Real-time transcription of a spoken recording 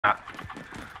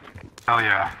Hell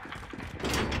yeah.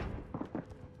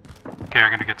 Okay,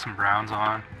 I'm gonna get some rounds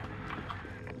on.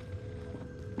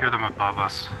 Hear them above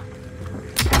us.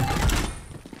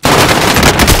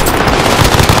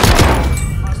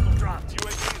 Hostile dropped.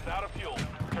 UAV is out of fuel.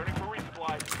 Turning for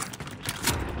resupply.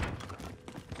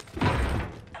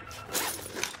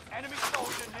 Enemy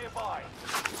soldier nearby.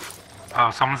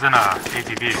 Oh, someone's in a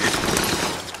ATV.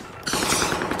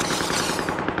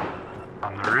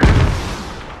 On the roof.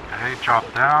 Okay, drop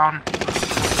down.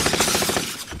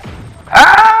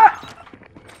 Ah!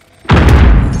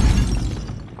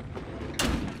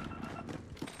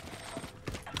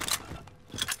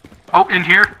 Oh, in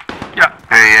here? Yeah.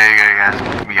 Hey, yeah, you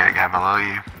guys. We got a guy below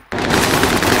you.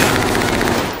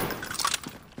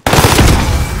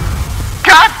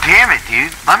 God damn it,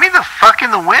 dude. Let me the fuck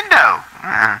in the window.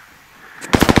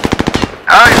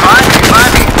 Oh, he's behind me, he's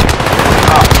behind me.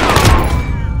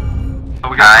 Oh,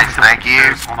 we got Nice, thank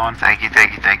you. Hold on. Thank you.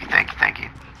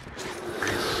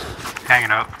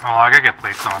 Hanging out. Oh, I gotta get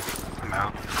plates on. I'm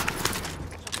out.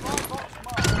 Supply box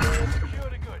marked. Secure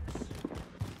the goods.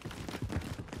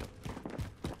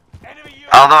 Enemy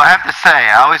UAV. Although I have to say,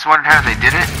 I always wondered how they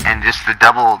did it, and just the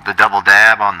double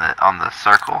dab on the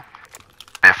circle.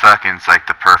 It fucking's like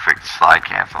the perfect slide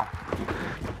cancel.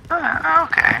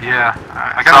 Okay. Yeah,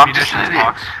 I So got a I'm just an munitions idiot.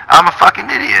 box. I'm a fucking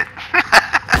idiot.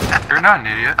 You're not an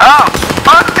idiot. Oh,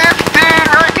 fuck this dude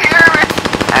right here,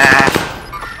 man.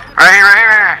 Right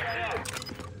here.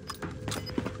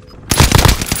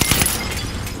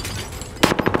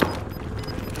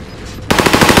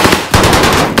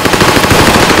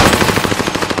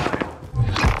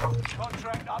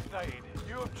 Contract updated.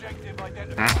 New objective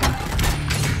identified.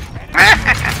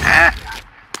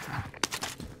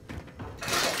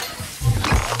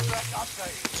 Contract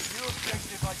updated. New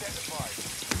objective identified.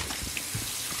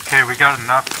 Okay, we got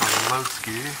enough for load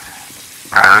ski.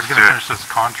 Alright, I'm let's do gonna it. finish this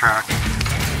contract.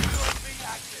 UAV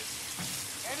active.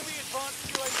 Enemy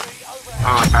advanced UAV overhead.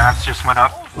 Oh, advance just went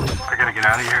up. I gotta get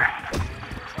out of here.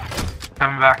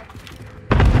 Coming back.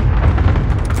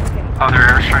 Oh, they're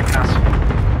airstriking us.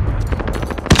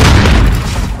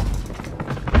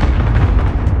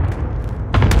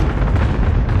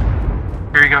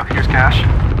 Here you go. Here's cash.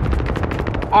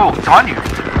 Oh, it's on you.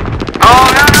 Oh,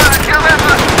 no, kill him.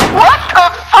 What the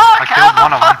fuck? I killed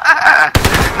one of them.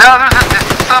 No, there's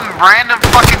some random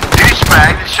fucking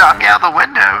douchebag that shot me out the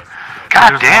window.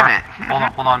 God There's damn more. it.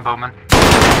 Hold on, Bowman.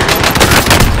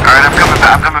 Alright, I'm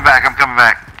coming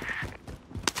back.